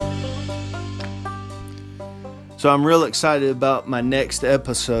So I'm real excited about my next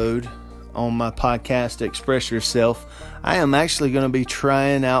episode on my podcast, Express Yourself. I am actually going to be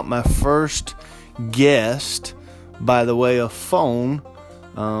trying out my first guest by the way of phone,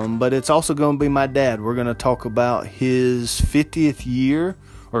 but it's also going to be my dad. We're going to talk about his 50th year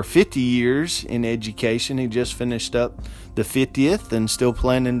or 50 years in education. He just finished up the 50th and still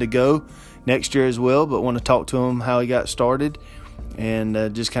planning to go next year as well, but want to talk to him how he got started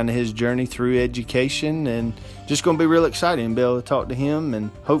and just kind of his journey through education, and just going to be real exciting be able to talk to him.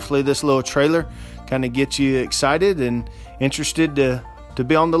 And hopefully this little trailer kind of gets you excited and interested to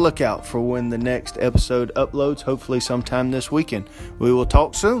be on the lookout for when the next episode uploads, hopefully sometime this weekend. We will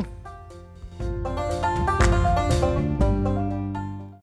talk soon.